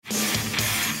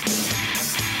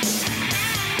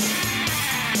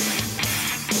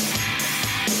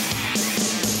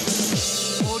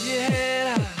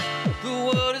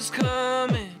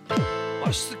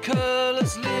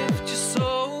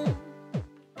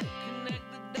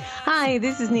Hi,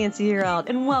 this is Nancy Yearout,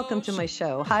 and welcome to my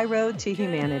show, High Road to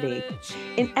Humanity.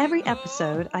 In every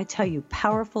episode, I tell you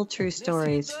powerful true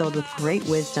stories filled with great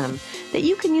wisdom that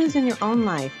you can use in your own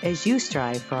life as you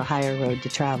strive for a higher road to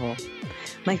travel.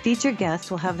 My featured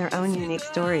guests will have their own unique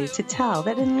stories to tell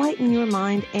that enlighten your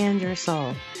mind and your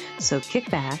soul. So kick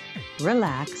back,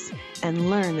 relax, and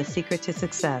learn the secret to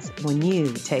success when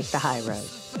you take the high road.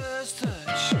 First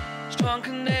touch, strong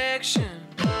connection,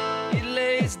 it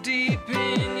lays deep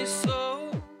in your soul.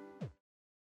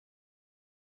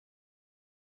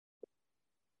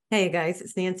 Hey guys,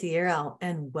 it's Nancy Yearout,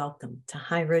 and welcome to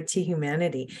High Road to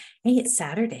Humanity. Hey, it's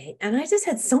Saturday, and I just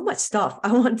had so much stuff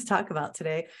I wanted to talk about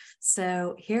today.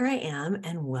 So here I am,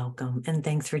 and welcome, and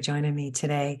thanks for joining me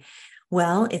today.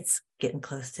 Well, it's getting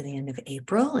close to the end of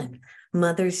April, and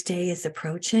Mother's Day is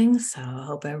approaching, so I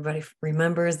hope everybody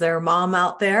remembers their mom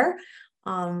out there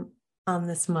on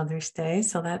this Mother's Day.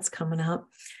 So that's coming up.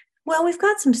 Well, we've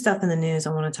got some stuff in the news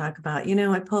I want to talk about. You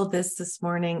know, I pulled this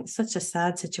morning, such a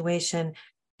sad situation.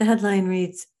 The headline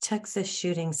reads, Texas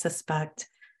shooting suspect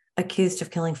accused of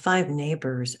killing 5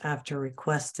 neighbors after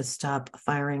request to stop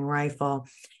firing rifle.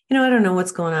 You know, I don't know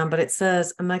what's going on, but it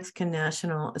says a Mexican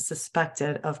national is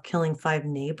suspected of killing 5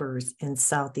 neighbors in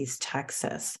Southeast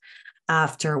Texas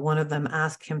after one of them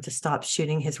asked him to stop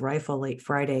shooting his rifle late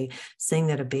Friday, saying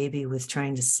that a baby was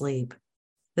trying to sleep.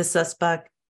 The suspect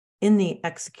in the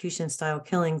execution-style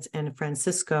killings in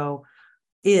Francisco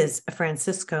is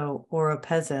Francisco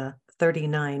Oropeza,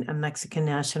 39, a Mexican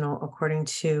national, according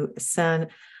to San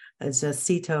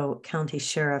Jacinto County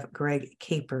Sheriff Greg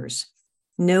Capers.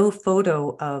 No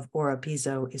photo of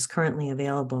Oropeza is currently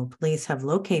available. Police have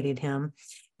located him,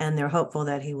 and they're hopeful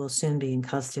that he will soon be in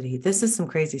custody. This is some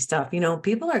crazy stuff. You know,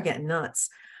 people are getting nuts.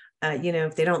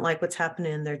 If they don't like what's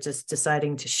happening, they're just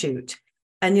deciding to shoot.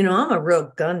 And, you know, I'm a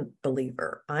real gun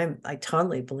believer. I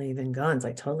totally believe in guns.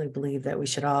 I totally believe that we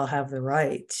should all have the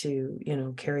right to,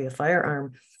 carry a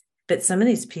firearm. But some of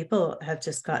these people have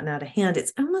just gotten out of hand.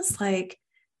 It's almost like,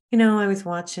 I was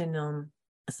watching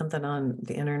something on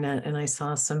the internet, and I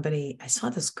saw this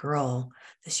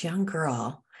young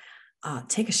girl,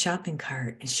 take a shopping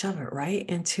cart and shove it right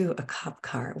into a cop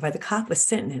car while the cop was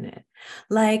sitting in it,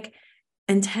 like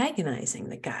antagonizing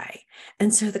the guy.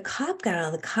 And so the cop got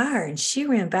out of the car, and she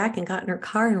ran back and got in her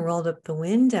car and rolled up the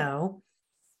window,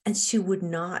 and she would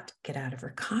not get out of her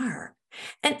car.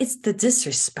 And it's the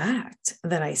disrespect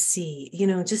that I see,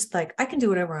 just like I can do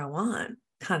whatever I want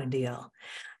kind of deal.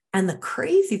 And the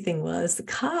crazy thing was the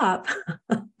cop,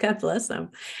 God bless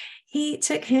him, he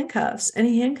took handcuffs and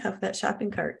he handcuffed that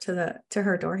shopping cart to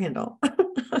her door handle.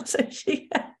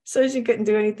 so she couldn't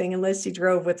do anything unless she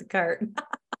drove with the cart.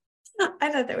 I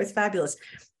thought that was fabulous.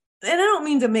 And I don't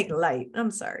mean to make light.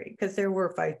 I'm sorry, because there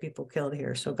were 5 people killed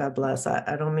here. So God bless.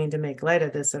 I don't mean to make light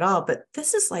of this at all. But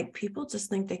this is like people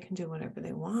just think they can do whatever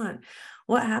they want.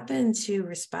 What happened to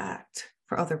respect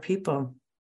for other people?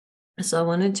 So I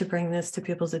wanted to bring this to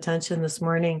people's attention this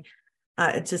morning.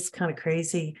 It's just kind of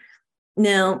crazy.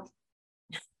 Now,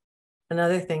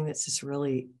 another thing that's just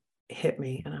really hit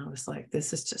me, and I was like,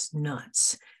 this is just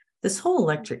nuts. This whole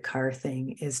electric car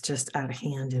thing is just out of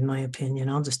hand, in my opinion.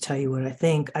 I'll just tell you what I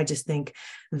think. I just think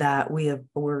that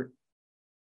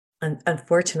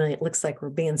unfortunately, it looks like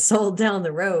we're being sold down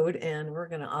the road, and we're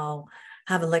going to all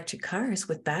have electric cars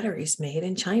with batteries made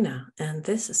in China. And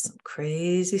this is some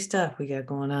crazy stuff we got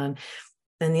going on.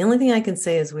 And the only thing I can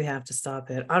say is we have to stop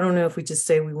it. I don't know if we just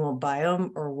say we won't buy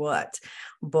them or what,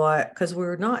 but because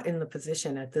we're not in the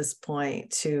position at this point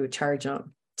to charge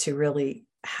them, to really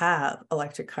have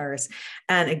electric cars.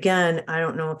 And again, I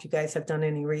don't know if you guys have done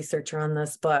any research on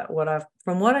this, but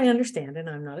from what I understand, and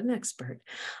I'm not an expert,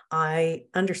 I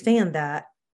understand that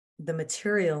the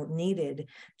material needed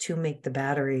to make the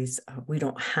batteries, we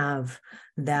don't have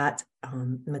that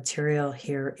material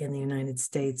here in the United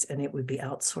States, and it would be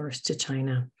outsourced to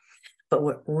China. But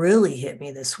what really hit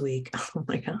me this week, oh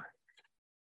my God,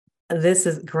 this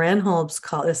is Granholm's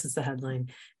call. This is the headline.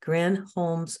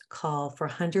 Granholm's call for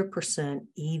 100%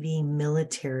 EV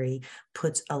military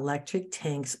puts electric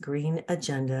tanks green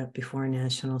agenda before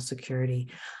national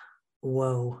security.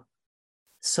 Whoa.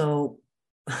 So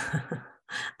I'm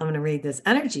going to read this.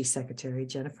 Energy Secretary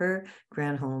Jennifer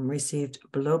Granholm received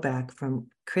blowback from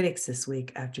critics this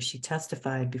week after she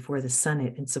testified before the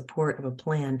Senate in support of a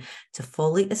plan to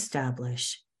fully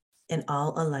establish an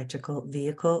all-electrical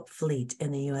vehicle fleet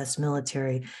in the U.S.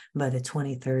 military by the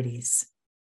 2030s.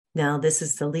 Now, this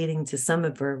is leading to some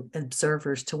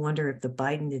observers to wonder if the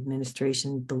Biden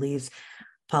administration believes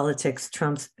politics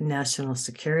trumps national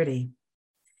security.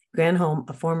 Granholm,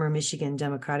 a former Michigan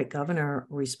Democratic governor,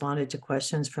 responded to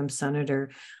questions from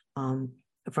Senator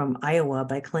from Iowa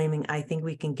by claiming, I think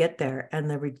we can get there, and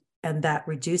that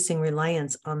reducing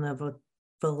reliance on the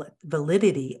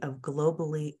validity of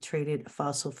globally traded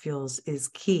fossil fuels is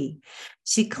key.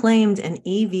 She claimed an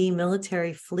EV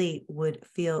military fleet would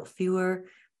feel fewer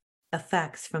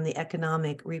effects from the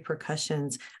economic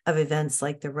repercussions of events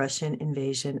like the Russian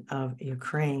invasion of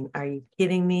Ukraine. Are you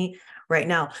kidding me right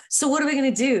now? So what are we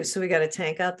going to do? So we got a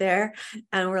tank out there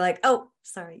and we're like, oh,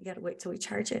 sorry, you got to wait till we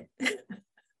charge it.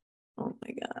 Oh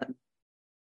my God.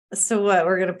 So what?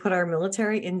 We're going to put our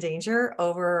military in danger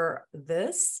over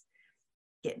this?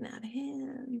 Getting out of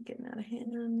hand, getting out of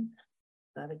hand.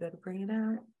 Gotta go to bring it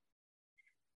out.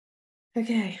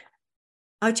 Okay.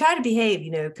 I try to behave,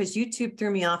 because YouTube threw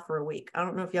me off for a week. I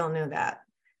don't know if y'all know that.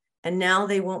 And now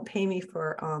they won't pay me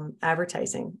for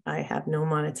advertising. I have no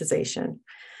monetization.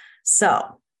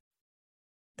 So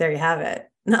there you have it.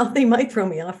 Now they might throw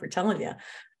me off for telling you,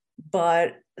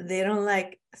 but they don't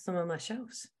like some of my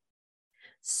shows.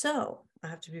 So I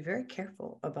have to be very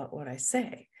careful about what I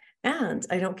say. And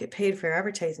I don't get paid for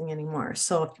advertising anymore.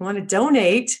 So if you want to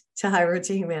donate to High Road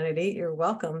to Humanity, you're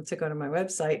welcome to go to my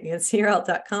website,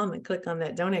 nancyyearout.com, and click on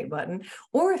that donate button.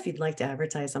 Or if you'd like to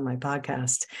advertise on my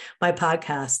podcast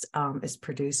is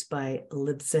produced by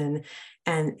Libsyn,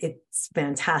 and it's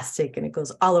fantastic. And it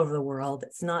goes all over the world.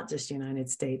 It's not just United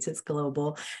States, it's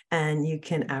global. And you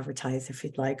can advertise if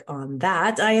you'd like on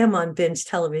that. I am on Binge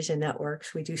Television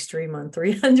Networks. We do stream on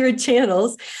 300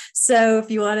 channels. So if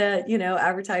you want to,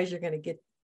 advertise, you're going to get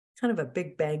kind of a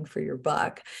big bang for your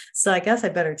buck. So I guess I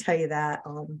better tell you that.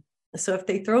 So if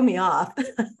they throw me off,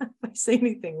 if I say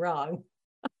anything wrong,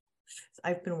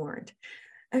 I've been warned.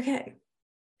 Okay,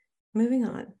 moving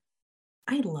on.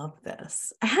 I love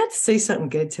this. I had to say something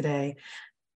good today.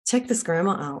 Check this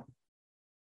grandma out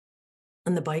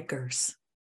and the bikers.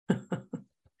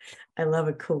 I love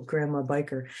a cool grandma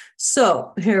biker.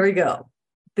 So here we go.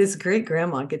 This great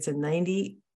grandma gets a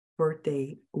 90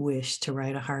 birthday wish to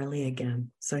ride a Harley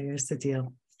again. So here's the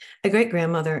deal. A great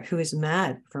grandmother who is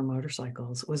mad for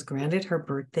motorcycles was granted her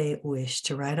birthday wish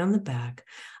to ride on the back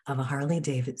of a Harley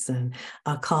Davidson,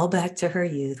 a callback to her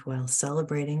youth while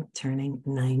celebrating turning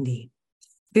 90.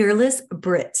 Fearless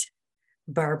Brit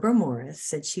Barbara Morris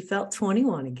said she felt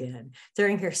 21 again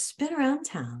during her spin around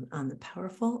town on the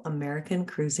powerful American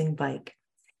cruising bike.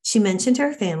 She mentioned to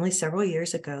her family several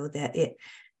years ago that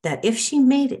if she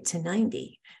made it to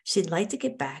 90, she'd like to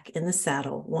get back in the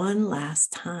saddle one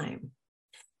last time.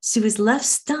 She was left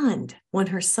stunned when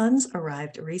her sons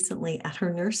arrived recently at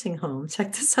her nursing home.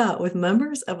 Check this out, with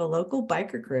members of a local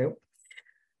biker group.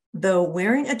 Though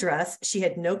wearing a dress, she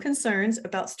had no concerns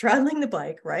about straddling the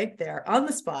bike right there on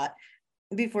the spot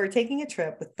before taking a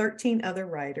trip with 13 other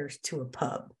riders to a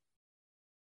pub.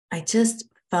 I just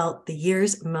felt the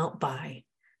years melt by,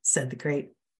 said the great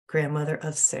grandmother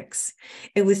of 6.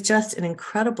 It was just an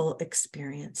incredible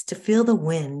experience to feel the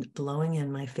wind blowing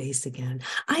in my face again.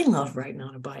 I love riding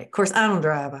on a bike. Of course, I don't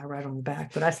drive, I ride on the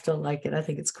back, but I still like it. I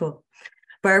think it's cool.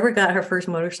 Barbara got her first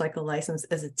motorcycle license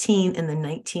as a teen in the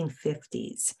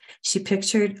 1950s. She's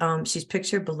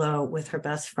pictured below with her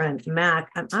best friend,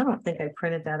 Mac. I don't think I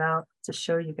printed that out to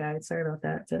show you guys. Sorry about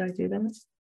that. Did I do that?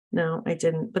 No, I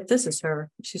didn't. But this is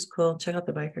her. She's cool. Check out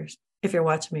the bikers if you're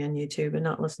watching me on YouTube and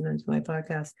not listening to my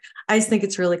podcast. I just think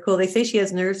it's really cool. They say she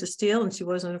has nerves of steel and she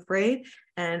wasn't afraid.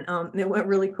 And it went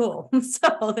really cool.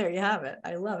 So there you have it.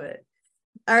 I love it.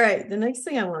 All right. The next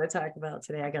thing I want to talk about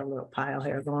today, I got a little pile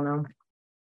here going on.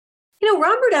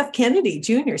 Robert F. Kennedy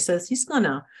Jr. says he's going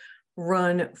to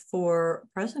run for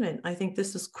president. I think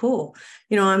this is cool.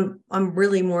 I'm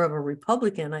really more of a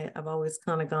Republican. I've always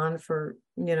kind of gone for,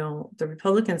 the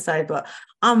Republican side, but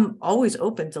I'm always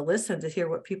open to listen to hear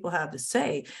what people have to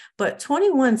say. But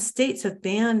 21 states have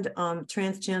banned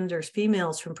transgender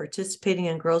females from participating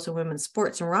in girls and women's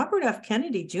sports. And Robert F.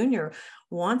 Kennedy Jr.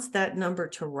 wants that number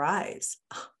to rise.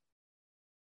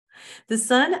 The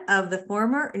son of the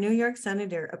former New York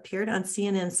senator appeared on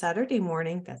CNN Saturday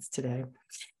morning, that's today,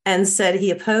 and said he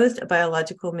opposed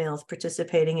biological males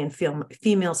participating in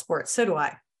female sports. So do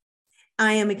I.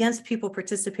 I am against people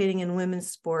participating in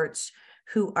women's sports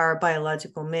who are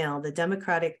biological male, the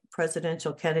Democratic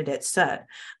presidential candidate said.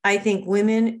 I think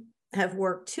women have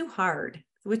worked too hard,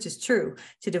 which is true,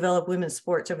 to develop women's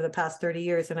sports over the past 30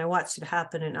 years, and I watched it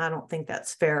happen, and I don't think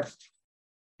that's fair.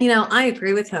 I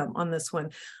agree with him on this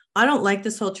one. I don't like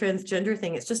this whole transgender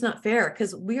thing. It's just not fair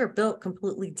because we are built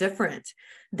completely different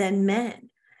than men.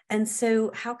 And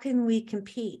so how can we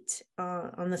compete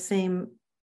on the same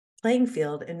playing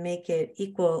field and make it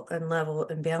equal and level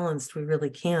and balanced? We really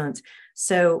can't.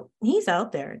 So he's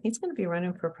out there. He's going to be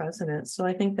running for president. So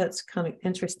I think that's kind of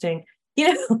interesting.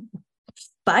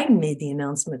 Biden made the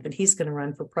announcement that he's going to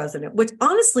run for president, which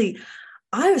honestly,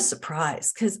 I was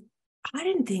surprised because I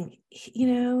didn't think,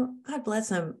 God bless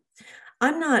him.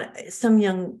 I'm not some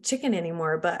young chicken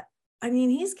anymore, but I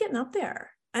mean, he's getting up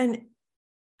there. And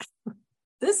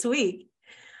this week,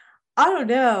 I don't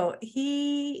know,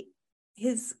 he's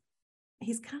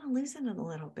kind of losing it a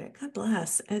little bit. God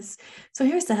bless. So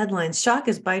here's the headline. Shock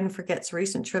as Biden forgets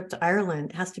recent trip to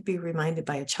Ireland, has to be reminded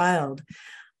by a child.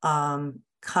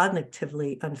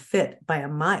 Cognitively unfit by a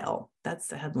mile. That's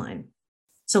the headline.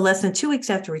 So less than 2 weeks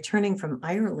after returning from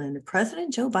Ireland,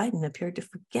 President Joe Biden appeared to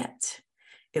forget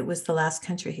it was the last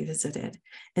country he visited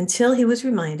until he was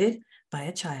reminded by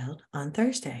a child on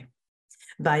Thursday.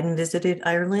 Biden visited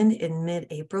Ireland in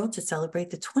mid-April to celebrate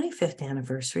the 25th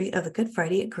anniversary of the Good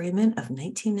Friday Agreement of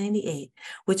 1998,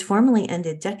 which formally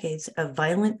ended decades of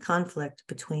violent conflict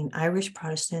between Irish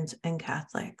Protestants and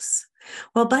Catholics.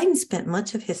 While Biden spent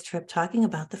much of his trip talking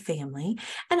about the family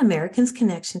and Americans'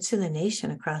 connection to the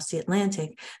nation across the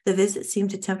Atlantic, the visit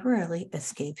seemed to temporarily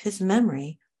escape his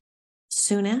memory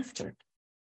soon after.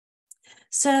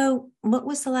 So, what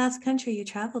was the last country you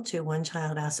traveled to? One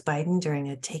child asked Biden during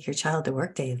a Take Your Child to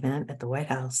Work Day event at the White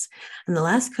House. And the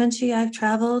last country I've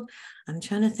traveled, I'm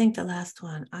trying to think the last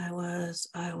one. I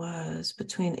was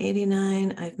between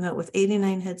 89. I've met with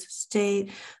 89 heads of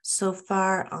state so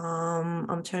far.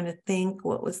 I'm trying to think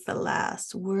where was the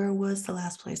last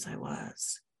place I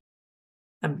was?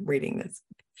 I'm reading this.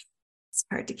 It's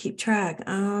hard to keep track.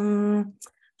 And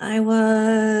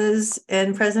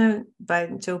President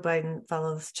Biden, Joe Biden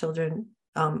follows children.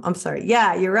 I'm sorry.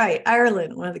 Yeah, you're right.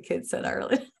 Ireland. One of the kids said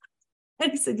Ireland.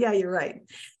 And he said, yeah, you're right.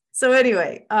 So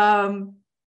anyway, how'd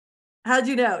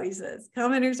you know? He says,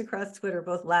 commenters across Twitter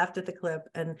both laughed at the clip.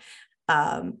 And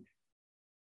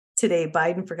today,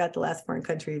 Biden forgot the last foreign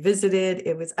country he visited.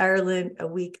 It was Ireland a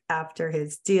week after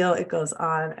his deal. It goes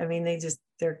on. I mean,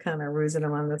 they're kind of rusing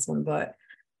him on this one, but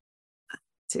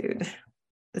dude,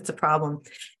 it's a problem.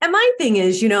 And my thing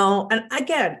is, and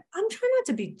again, I'm trying not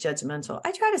to be judgmental.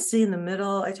 I try to see in the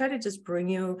middle. I try to just bring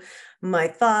you my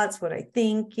thoughts, what I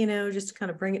think, just to kind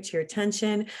of bring it to your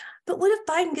attention. But what if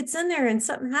Biden gets in there and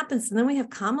something happens and then we have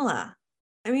Kamala?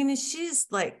 I mean, she's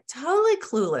like totally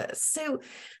clueless. So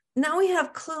now we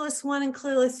have clueless 1 and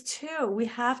clueless 2. We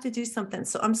have to do something.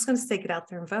 So I'm just going to say, get out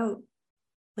there and vote.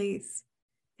 Please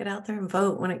get out there and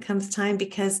vote when it comes time,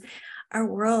 because our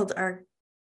world,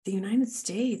 the United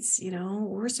States,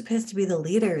 we're supposed to be the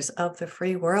leaders of the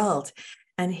free world.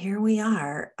 And here we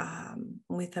are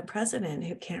with a president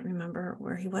who can't remember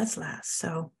where he was last.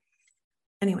 So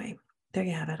anyway, there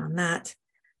you have it on that.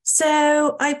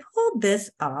 So I pulled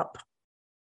this up.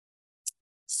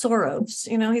 Soros,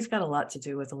 he's got a lot to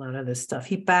do with a lot of this stuff.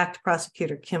 He backed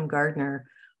prosecutor Kim Gardner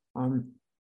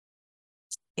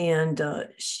and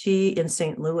she in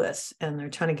St. Louis, and they're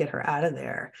trying to get her out of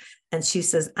there. And she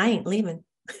says, I ain't leaving.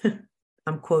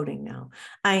 I'm quoting now.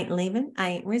 I ain't leaving. I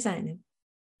ain't resigning.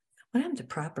 What happened to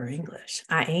proper English?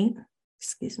 I ain't.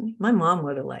 Excuse me. My mom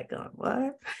would have gone,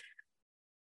 what?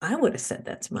 I would have said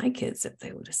that to my kids if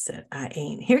they would have said, I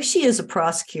ain't. Here she is, a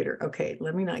prosecutor. Okay,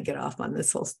 let me not get off on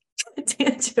this whole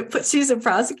tangent, but she's a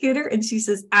prosecutor and she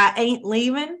says, I ain't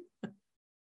leaving.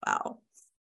 Wow.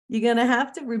 You're going to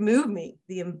have to remove me.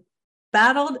 The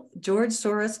embattled George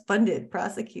Soros funded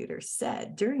prosecutor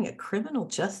said during a criminal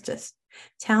justice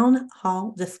town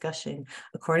hall discussion,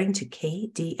 according to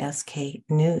KDSK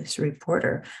News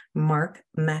reporter Mark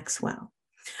Maxwell.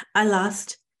 I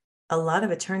lost a lot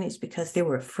of attorneys because they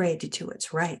were afraid to do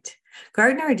what's right.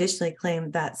 Gardner additionally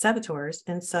claimed that saboteurs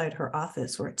inside her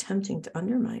office were attempting to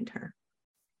undermine her,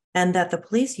 and that the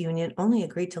police union only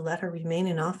agreed to let her remain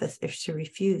in office if she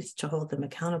refused to hold them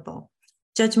accountable.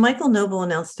 Judge Michael Noble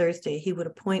announced Thursday he would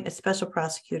appoint a special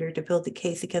prosecutor to build the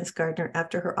case against Gardner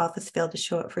after her office failed to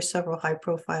show up for several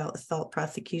high-profile assault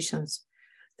prosecutions.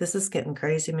 This is getting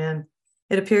crazy, man.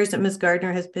 It appears that Ms.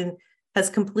 Gardner has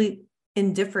complete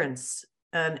indifference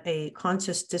and a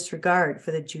conscious disregard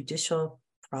for the judicial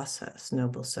process,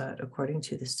 Noble said, according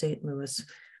to the St. Louis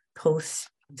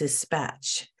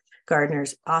Post-Dispatch.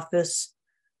 Gardner's office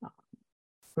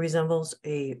resembles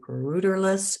a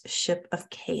rudderless ship of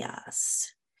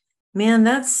chaos. Man,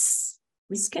 it's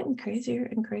getting crazier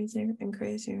and crazier and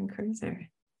crazier and crazier.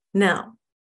 Now,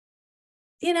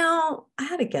 I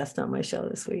had a guest on my show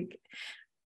this week,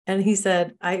 and he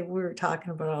said, we were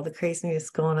talking about all the craziness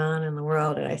going on in the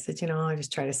world. And I said, I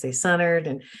just try to stay centered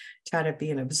and try to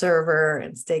be an observer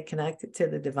and stay connected to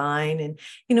the divine. And,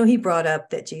 he brought up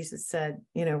that Jesus said,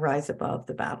 rise above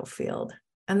the battlefield.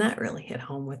 And that really hit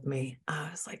home with me.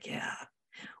 I was like, yeah,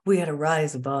 we got to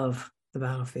rise above the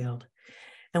battlefield.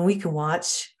 And we can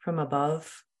watch from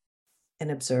above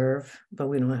and observe, but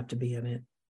we don't have to be in it.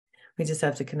 We just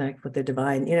have to connect with the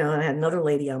divine. You know, I had another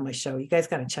lady on my show. You guys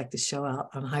got to check the show out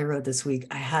on High Road this week.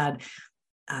 I had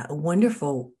a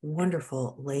wonderful,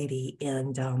 wonderful lady,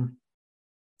 and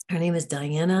her name is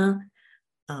Diana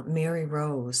Mary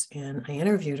Rose, and I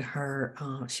interviewed her.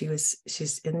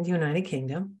 She's in the United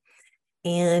Kingdom,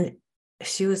 and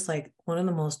she was like one of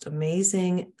the most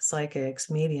amazing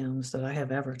psychics, mediums that I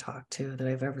have ever talked to, that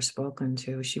I've ever spoken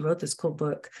to. She wrote this cool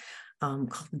book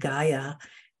called Gaia,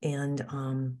 and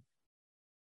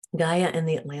Gaia and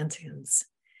the Atlanteans,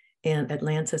 and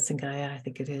Atlantis and Gaia, I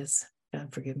think it is.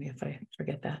 God forgive me if I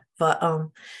forget that. But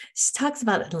she talks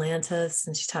about Atlantis,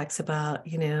 and she talks about,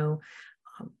 you know,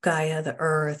 Gaia, the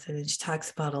earth, and she talks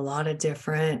about a lot of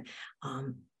different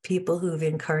people who've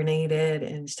incarnated,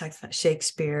 and she talks about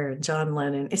Shakespeare and John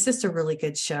Lennon. It's just a really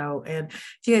good show, and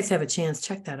if you guys have a chance,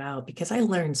 check that out, because I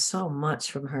learned so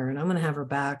much from her, and I'm going to have her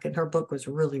back, and her book was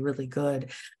really, really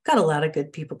good. Got a lot of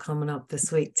good people coming up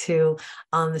this week too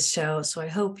on the show, so I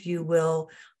hope you will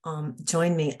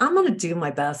join me. I'm going to do my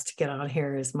best to get on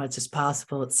here as much as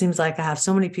possible. It seems like I have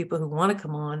so many people who want to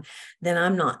come on, then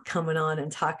I'm not coming on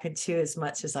and talking to you as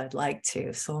much as I'd like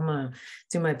to. So I'm going to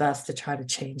do my best to try to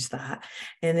change that.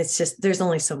 And it's just, there's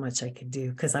only so much I can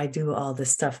do, because I do all this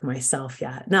stuff myself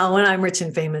yet. Now, when I'm rich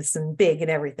and famous and big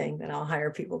and everything, then I'll hire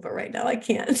people. But right now I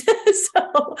can't.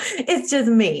 So it's just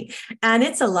me. And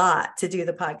it's a lot to do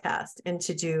the podcast and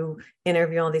to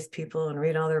interview all these people and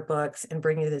read all their books and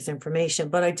bring you this information.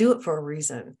 But I do it for a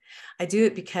reason. I do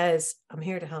it because I'm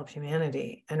here to help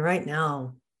humanity. And right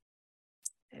now,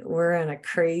 we're in a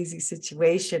crazy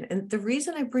situation. And the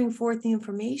reason I bring forth the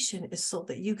information is so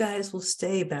that you guys will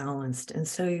stay balanced, and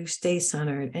so you stay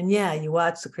centered. And yeah, you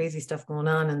watch the crazy stuff going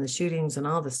on and the shootings and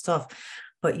all this stuff,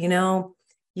 but you know,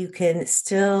 you can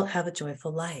still have a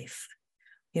joyful life.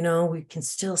 You know, we can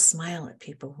still smile at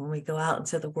people when we go out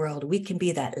into the world. We can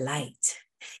be that light.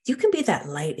 You can be that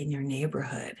light in your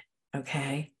neighborhood,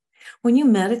 okay? When you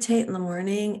meditate in the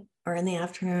morning or in the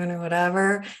afternoon or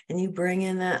whatever, and you bring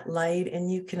in that light and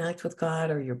you connect with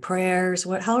God, or your prayers,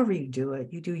 however you do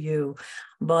it, you do you.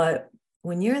 But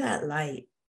when you're that light,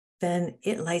 then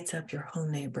it lights up your whole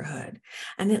neighborhood,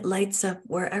 and it lights up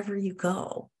wherever you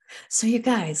go. So you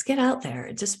guys, get out there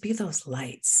and just be those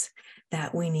lights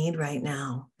that we need right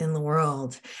now in the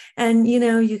world. And, you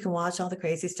know, you can watch all the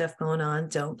crazy stuff going on.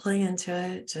 Don't play into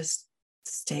it. Just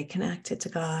stay connected to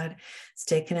God,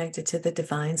 stay connected to the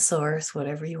divine source,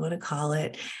 whatever you want to call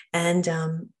it, and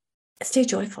stay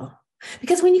joyful.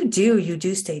 Because when you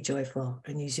do stay joyful,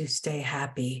 and you do stay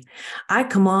happy. I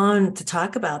come on to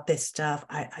talk about this stuff.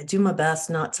 I do my best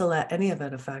not to let any of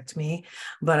it affect me,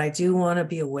 but I do want to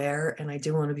be aware, and I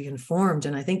do want to be informed.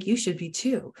 And I think you should be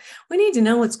too. We need to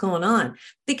know what's going on,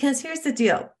 because here's the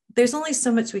deal. There's only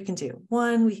so much we can do.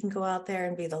 One, we can go out there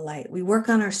and be the light. We work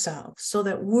on ourselves so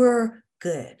that we're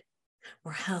good,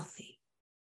 we're healthy.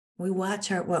 We watch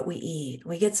what we eat.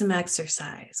 We get some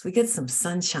exercise. We get some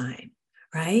sunshine.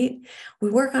 Right? We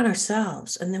work on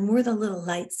ourselves, and then we're the little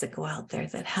lights that go out there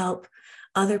that help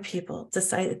other people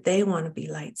decide that they want to be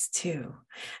lights too.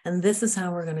 And this is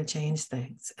how we're going to change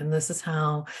things. And this is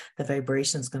how the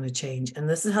vibration is going to change. And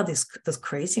this is how this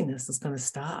craziness is going to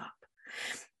stop.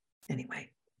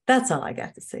 Anyway, that's all I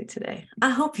got to say today.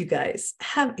 I hope you guys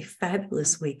have a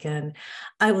fabulous weekend.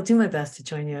 I will do my best to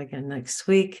join you again next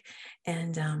week.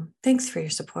 And thanks for your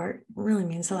support. It really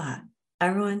means a lot.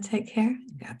 Everyone, take care.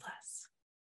 God bless.